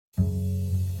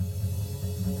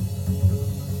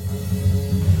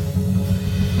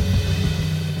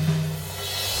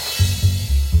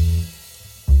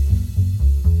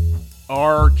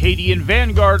Arcadian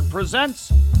Vanguard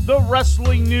presents the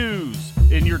Wrestling News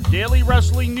in your daily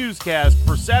wrestling newscast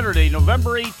for Saturday,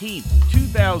 November 18th,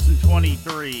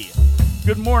 2023.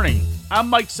 Good morning, I'm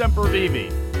Mike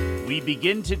Sempervive. We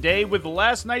begin today with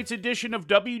last night's edition of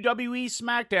WWE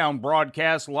SmackDown,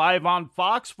 broadcast live on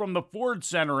Fox from the Ford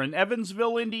Center in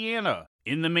Evansville, Indiana.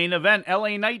 In the main event,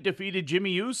 LA Knight defeated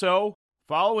Jimmy Uso.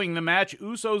 Following the match,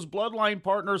 Uso's bloodline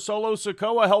partner Solo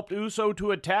Sikoa helped Uso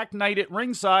to attack Knight at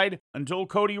ringside until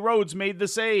Cody Rhodes made the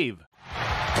save.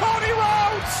 Cody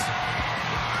Rhodes!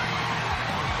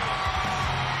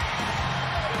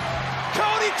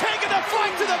 Cody taking the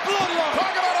fight to the bloodline!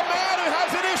 Talk about a man who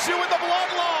has an issue with the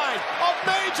bloodline! A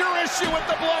major issue with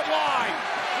the bloodline!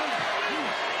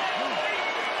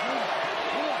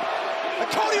 And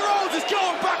Cody Rhodes is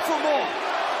going back for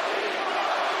more!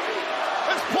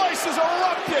 This place is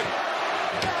erupting!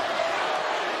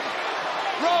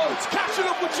 Rhodes catching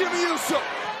up with Jimmy Uso!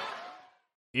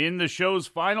 In the show's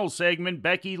final segment,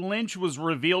 Becky Lynch was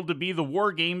revealed to be the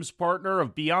War Games partner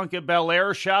of Bianca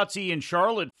Belair, Shotzi, and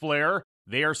Charlotte Flair.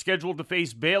 They are scheduled to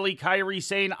face Bayley, Kairi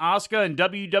Sane, Asuka, and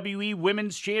WWE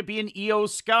Women's Champion Io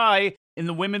Sky in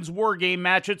the Women's War Game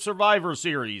match at Survivor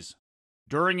Series.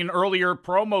 During an earlier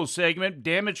promo segment,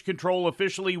 Damage Control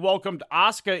officially welcomed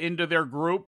Asuka into their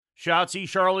group. Shotzi,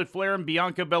 Charlotte Flair, and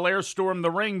Bianca Belair stormed the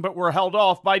ring but were held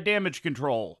off by Damage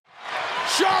Control.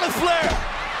 Charlotte Flair!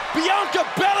 Bianca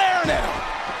Belair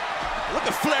now! Look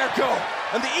at Flair go!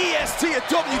 And the EST at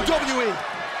WWE!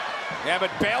 Yeah,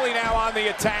 but Bayley now on the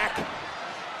attack.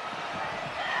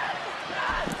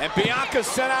 And Bianca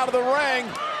sent out of the ring.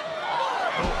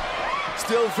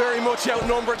 Still very much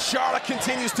outnumbered. Charlotte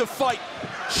continues to fight.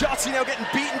 Shotzi now getting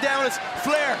beaten down as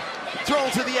Flair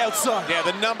thrown to the outside. Yeah,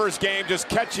 the numbers game just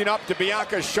catching up to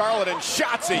Bianca, Charlotte, and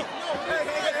Shotzi.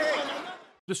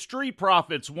 The Street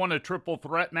Profits won a triple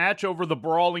threat match over the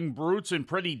Brawling Brutes and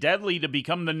Pretty Deadly to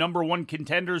become the number one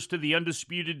contenders to the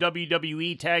undisputed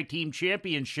WWE Tag Team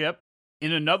Championship.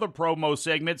 In another promo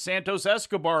segment, Santos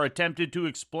Escobar attempted to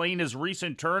explain his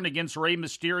recent turn against Rey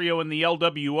Mysterio and the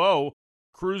LWO.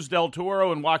 Cruz del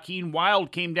Toro and Joaquin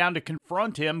Wilde came down to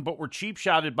confront him, but were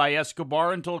cheap-shotted by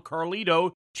Escobar until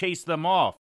Carlito chased them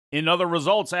off. In other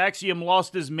results, Axiom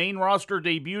lost his main roster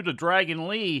debut to Dragon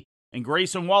Lee, and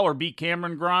Grayson Waller beat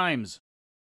Cameron Grimes.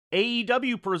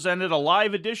 AEW presented a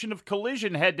live edition of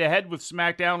Collision head-to-head with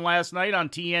SmackDown last night on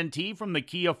TNT from the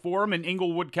Kia Forum in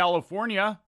Inglewood,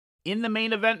 California. In the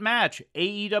main event match,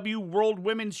 AEW World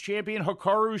Women's Champion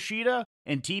Hikaru Shida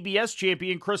and TBS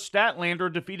Champion Chris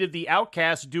Statlander defeated the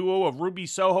Outcast duo of Ruby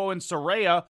Soho and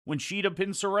Saraya when Shida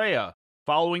pinned Saraya.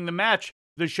 Following the match,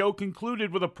 the show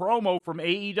concluded with a promo from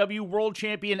AEW World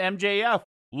Champion MJF,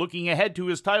 looking ahead to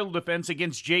his title defense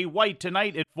against Jay White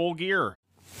tonight at Full Gear.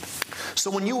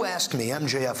 So when you ask me,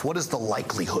 MJF, what is the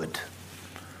likelihood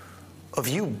of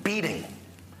you beating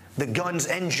the Guns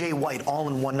and Jay White all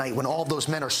in one night when all those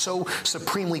men are so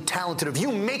supremely talented, of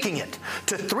you making it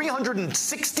to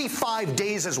 365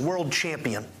 days as world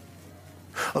champion,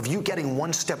 of you getting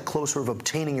one step closer of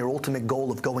obtaining your ultimate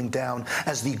goal of going down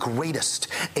as the greatest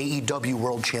AEW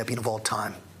world champion of all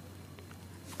time?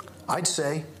 I'd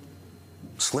say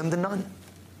slim to none.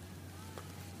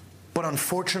 But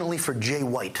unfortunately for Jay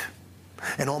White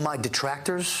and all my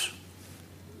detractors,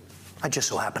 I just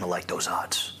so happen to like those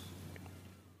odds.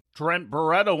 Trent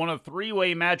Beretta won a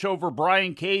three-way match over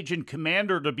Brian Cage and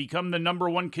Commander to become the number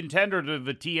one contender to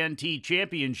the TNT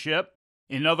Championship.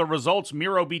 In other results,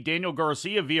 Miro beat Daniel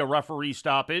Garcia via referee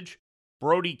stoppage.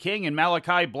 Brody King and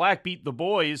Malachi Black beat the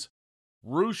Boys.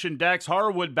 Roosh and Dax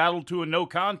Harwood battled to a no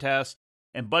contest,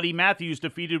 and Buddy Matthews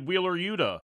defeated Wheeler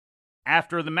Yuta.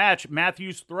 After the match,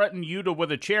 Matthews threatened Yuta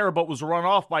with a chair but was run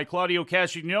off by Claudio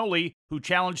Castagnoli, who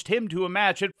challenged him to a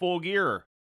match at Full Gear.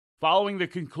 Following the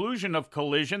conclusion of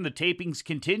Collision, the tapings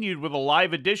continued with a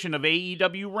live edition of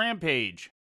AEW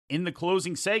Rampage. In the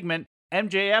closing segment,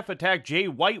 MJF attacked Jay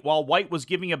White while White was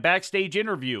giving a backstage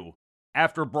interview.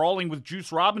 After brawling with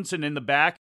Juice Robinson in the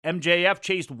back, MJF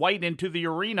chased White into the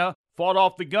arena, fought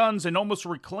off the Guns, and almost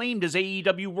reclaimed his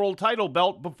AEW World title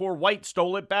belt before White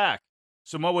stole it back.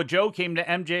 Samoa Joe came to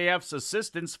MJF's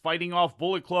assistance, fighting off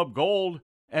Bullet Club Gold.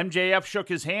 MJF shook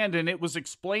his hand, and it was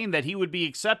explained that he would be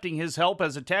accepting his help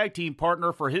as a tag team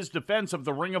partner for his defense of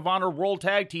the Ring of Honor World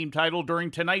Tag Team title during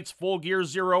tonight's Full Gear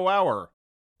 0 Hour.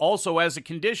 Also, as a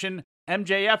condition,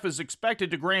 MJF is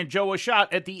expected to grant Joe a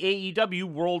shot at the AEW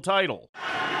World title.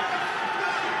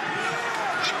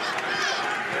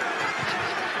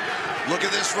 Look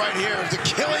at this right here, the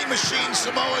killing machine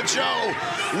Samoa Joe,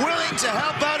 willing to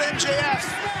help out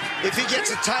MJF if he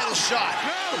gets a title shot.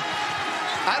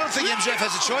 I don't think MJF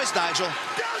has a choice, Nigel.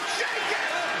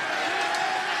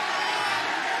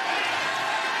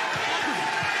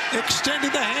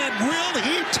 extending the hand. Will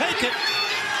he take it?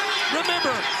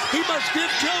 Remember, he must give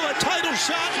Joe a title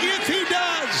shot if he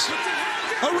does.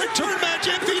 A return match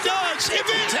if he does. If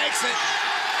he takes it,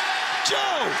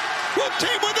 Joe will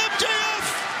team with MJF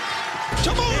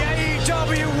tomorrow. The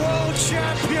AEW World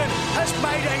Champion has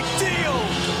made a deal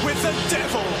with the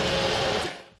devil.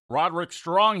 Roderick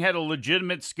Strong had a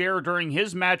legitimate scare during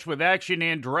his match with Action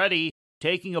Andretti,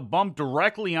 taking a bump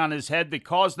directly on his head that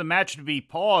caused the match to be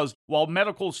paused while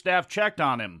medical staff checked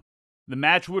on him. The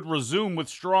match would resume with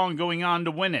Strong going on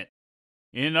to win it.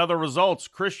 In other results,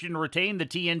 Christian retained the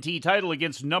TNT title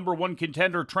against number one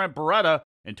contender Trent Beretta,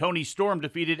 and Tony Storm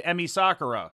defeated Emi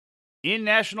Sakura. In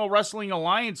National Wrestling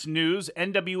Alliance news,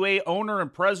 NWA owner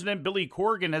and president Billy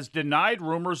Corgan has denied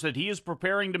rumors that he is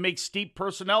preparing to make steep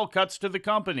personnel cuts to the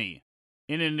company.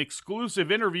 In an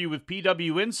exclusive interview with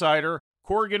PW Insider,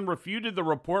 Corgan refuted the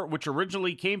report, which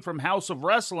originally came from House of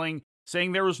Wrestling,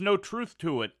 saying there was no truth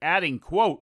to it, adding,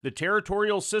 quote, "The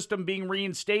territorial system being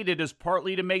reinstated is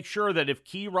partly to make sure that if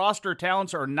key roster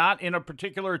talents are not in a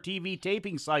particular TV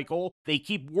taping cycle, they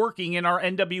keep working in our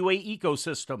NWA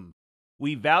ecosystem.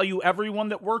 We value everyone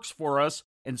that works for us,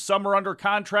 and some are under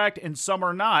contract and some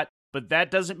are not, but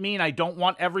that doesn't mean I don't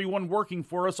want everyone working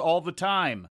for us all the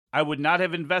time. I would not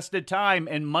have invested time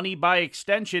and money by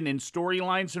extension in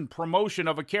storylines and promotion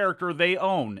of a character they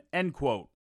own," end quote.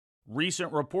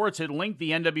 Recent reports had linked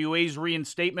the NWA's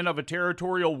reinstatement of a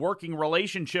territorial working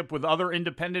relationship with other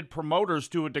independent promoters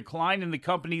to a decline in the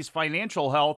company's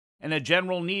financial health and a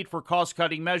general need for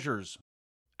cost-cutting measures.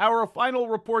 Our final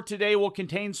report today will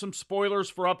contain some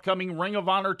spoilers for upcoming Ring of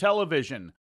Honor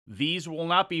television. These will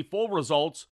not be full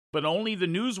results, but only the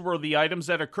newsworthy items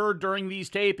that occurred during these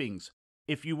tapings.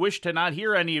 If you wish to not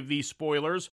hear any of these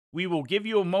spoilers, we will give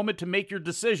you a moment to make your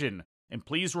decision. And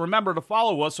please remember to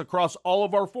follow us across all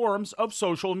of our forms of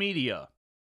social media.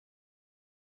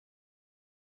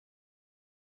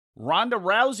 Ronda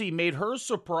Rousey made her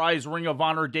surprise Ring of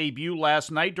Honor debut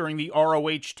last night during the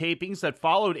ROH tapings that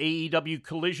followed AEW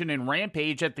Collision and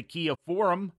Rampage at the Kia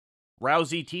Forum.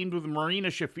 Rousey teamed with Marina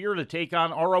Shafir to take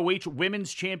on ROH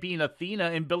Women's Champion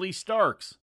Athena and Billy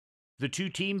Starks. The two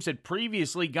teams had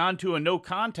previously gone to a no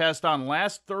contest on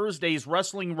last Thursday's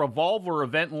Wrestling Revolver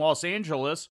event in Los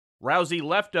Angeles. Rousey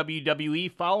left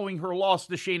WWE following her loss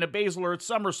to Shayna Baszler at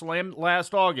SummerSlam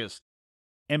last August.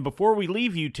 And before we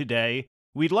leave you today,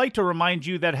 we'd like to remind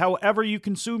you that however you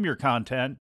consume your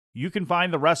content, you can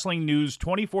find the wrestling news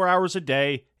 24 hours a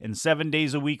day and 7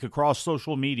 days a week across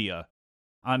social media.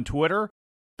 On Twitter,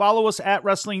 follow us at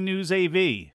Wrestling News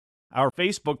AV. Our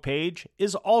Facebook page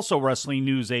is also Wrestling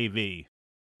News AV.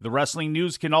 The Wrestling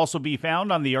News can also be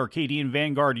found on the Arcadian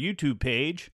Vanguard YouTube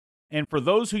page. And for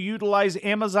those who utilize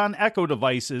Amazon Echo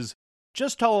devices,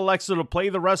 just tell Alexa to play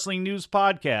the Wrestling News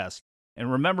podcast.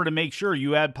 And remember to make sure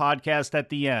you add podcast at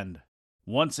the end.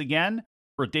 Once again,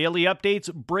 for daily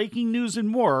updates, breaking news, and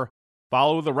more,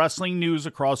 follow the Wrestling News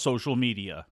across social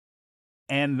media.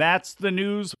 And that's the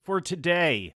news for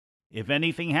today. If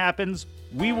anything happens,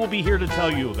 we will be here to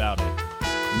tell you about it.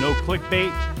 No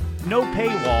clickbait, no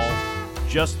paywall,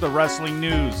 just the Wrestling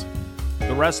News.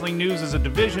 The Wrestling News is a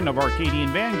division of Arcadian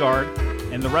Vanguard,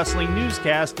 and the Wrestling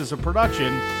Newscast is a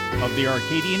production of the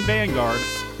Arcadian Vanguard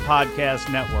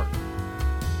Podcast Network.